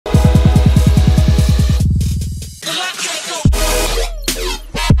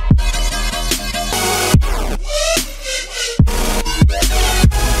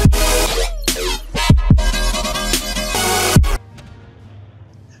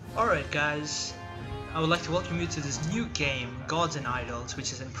Alright guys, I would like to welcome you to this new game, Gods and Idols,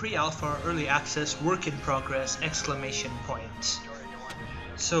 which is in pre-alpha, early access, work in progress, exclamation point.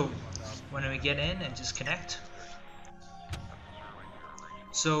 So, when we get in and just connect.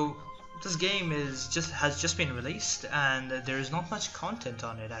 So, this game has just been released and there is not much content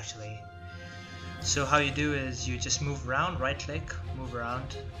on it actually. So how you do is you just move around, right click, move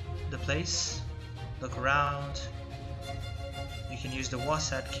around the place, look around. You can use the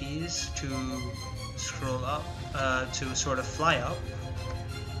WASD keys to scroll up, to sort of fly up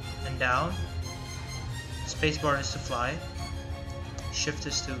and down. Spacebar is to fly. Shift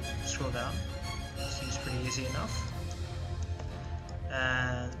is to scroll down. Seems pretty easy enough.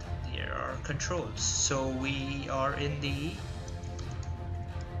 And there are controls. So we are in the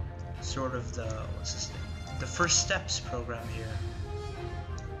sort of the first steps program here.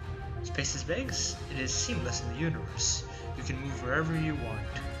 Space is big. It is seamless in the universe. You can move wherever you want.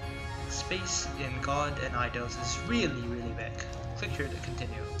 Space in God and Idols is really big. Click here to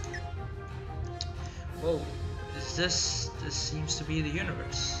continue. Whoa, this seems to be the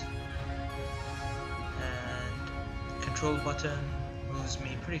universe. And the control button moves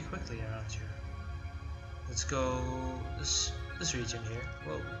me pretty quickly around here. Let's go this region here.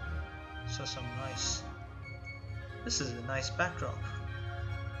 Whoa, saw something nice. This is a nice backdrop.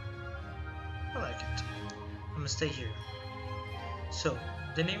 I like it. I'm gonna stay here. So,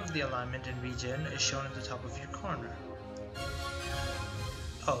 the name of the alignment and region is shown at the top of your corner.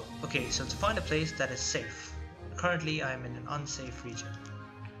 Oh, okay, so to find a place that is safe. Currently, I am in an unsafe region.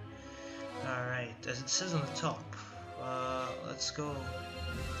 Alright, as it says on the top, let's go.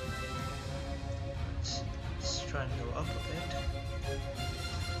 Let's try and go up a bit.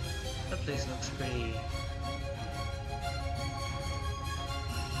 That place looks pretty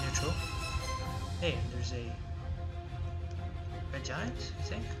neutral. Hey, there's a red giant, I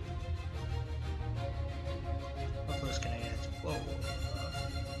think? How close can I get? Whoa.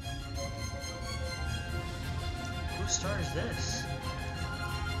 Whose star is this?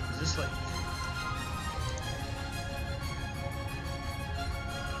 Is this like...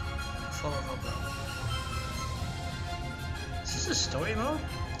 Follow up, bro. Is this a story mode?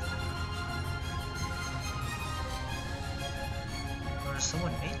 Or does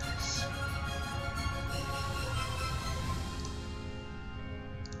someone make this?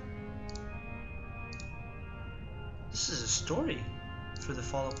 This is a story for the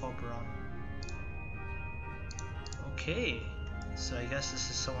Fall of Oberon. Okay, so I guess this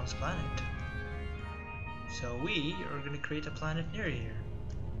is someone's planet. So we are going to create a planet near here.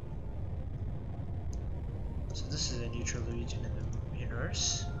 So this is a neutral region in the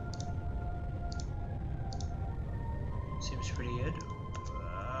universe. Seems pretty good.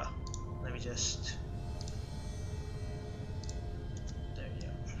 Let me just... There you go.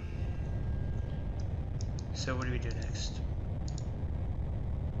 So what do we do next?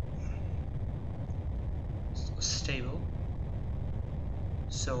 Stable.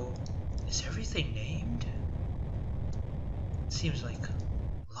 So, is everything named? It seems like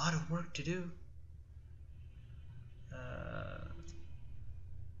a lot of work to do.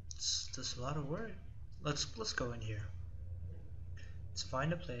 It's a lot of work. Let's go in here. Let's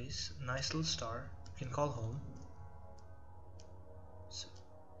find a place, a nice little star we can call home. So,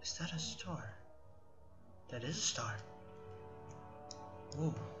 is that a star? That is a star.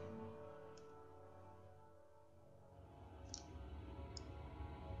 Whoa.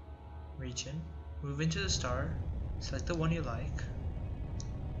 Region. Move into the star. Select the one you like.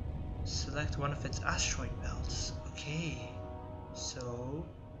 Select one of its asteroid belts. Okay. So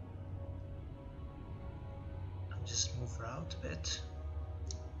I'll just move her out a bit.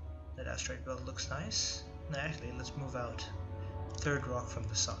 That asteroid belt looks nice. No, actually, let's move out. Third rock from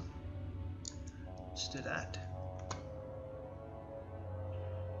the sun. Let's do that.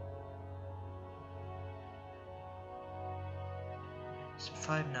 It's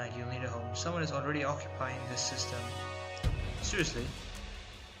 5-9, you'll need a home. Someone is already occupying this system. Seriously?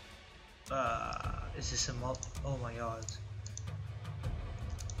 Is this a oh my god.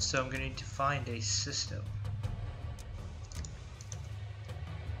 So I'm gonna need to find a system.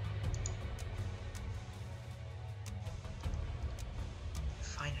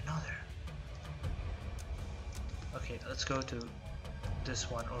 Find another. Okay, let's go to this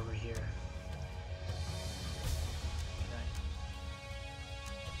one over here.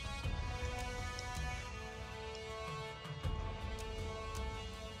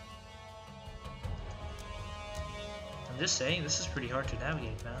 I'm just saying, this is pretty hard to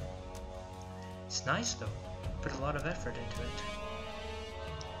navigate, man. It's nice though. Put a lot of effort into it.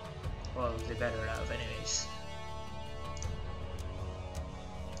 Well, they better have anyways.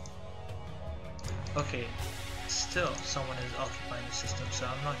 Okay, still someone is occupying the system, so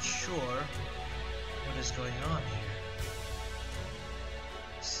I'm not sure what is going on here.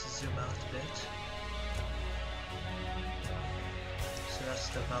 Let's zoom out a bit. So that's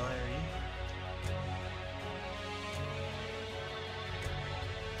the Valeri.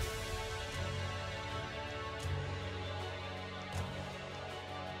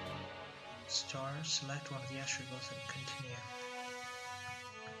 Star, select one of the asteroids and continue.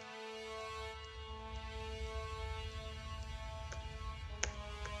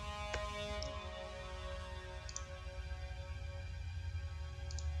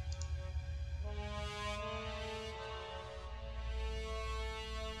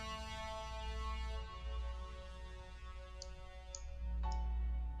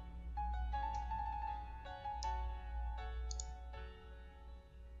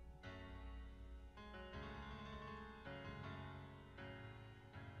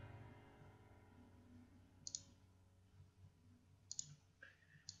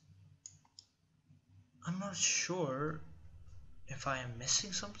 I'm not sure if I am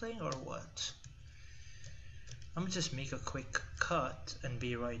missing something or what. I'm gonna just make a quick cut and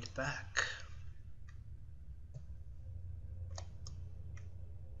be right back.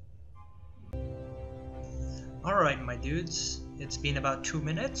 Alright my dudes, it's been about 2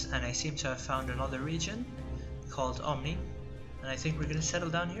 minutes and I seem to have found another region called Omni, and I think we're gonna settle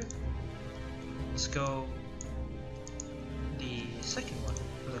down here. Let's go the second one.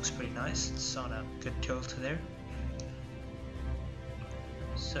 It looks pretty nice, it's on a good tilt there.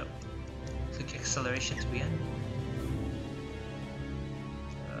 So, click acceleration to begin.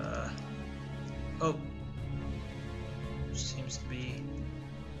 Oh, seems to be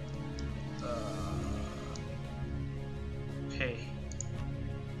okay.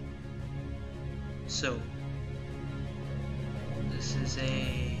 So this is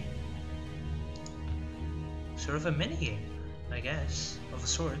a sort of a mini game, I guess, of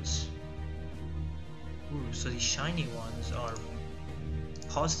sorts. Ooh, so the shiny ones are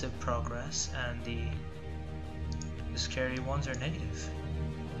positive progress and the scary ones are negative.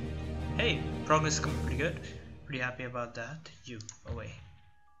 Hey, progress is coming pretty good. Pretty happy about that. You, away.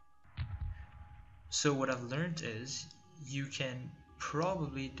 So what I've learned is you can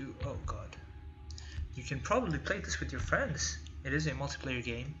probably do, oh god, you can probably play this with your friends. It is a multiplayer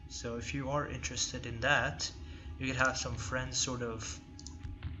game, so if you are interested in that, you could have some friends sort of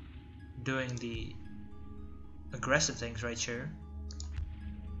doing the aggressive things right here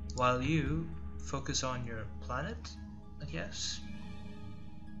while you focus on your planet, I guess.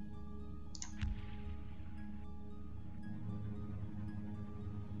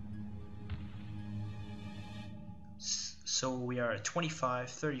 So we are at 25,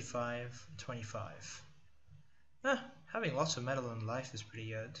 35, 25. Having lots of metal in life is pretty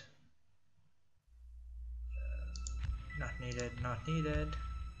good. Not needed, not needed.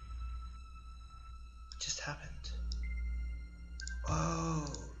 What just happened? Oh!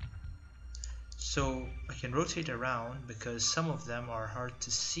 So I can rotate around because some of them are hard to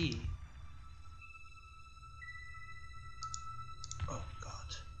see. Oh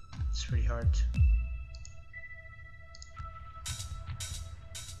god, it's pretty hard.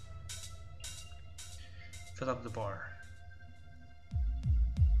 Fill up the bar.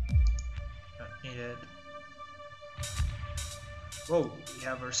 Not needed. Whoa, we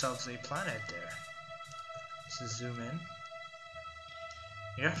have ourselves a planet there. Let's zoom in.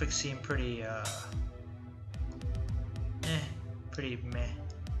 The graphics seem pretty, pretty meh.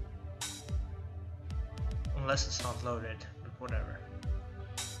 Unless it's not loaded, but whatever.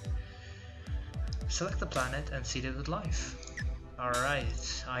 Select the planet and seed it with life.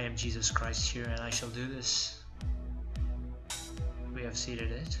 Alright, I am Jesus Christ here and I shall do this. We have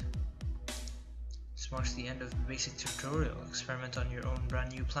seeded it. This marks the end of the basic tutorial. Experiment on your own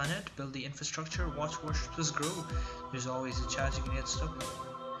brand new planet, build the infrastructure, watch worships grow. There's always a chance you can get stuck.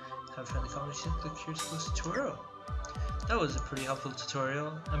 Have friendly conversation, click here to close the tutorial. That was a pretty helpful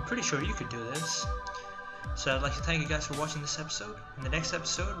tutorial. I'm pretty sure you could do this. So I'd like to thank you guys for watching this episode. In the next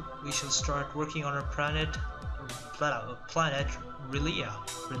episode, we shall start working on our planet Relia?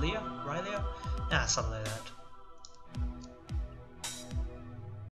 Nah, something like that.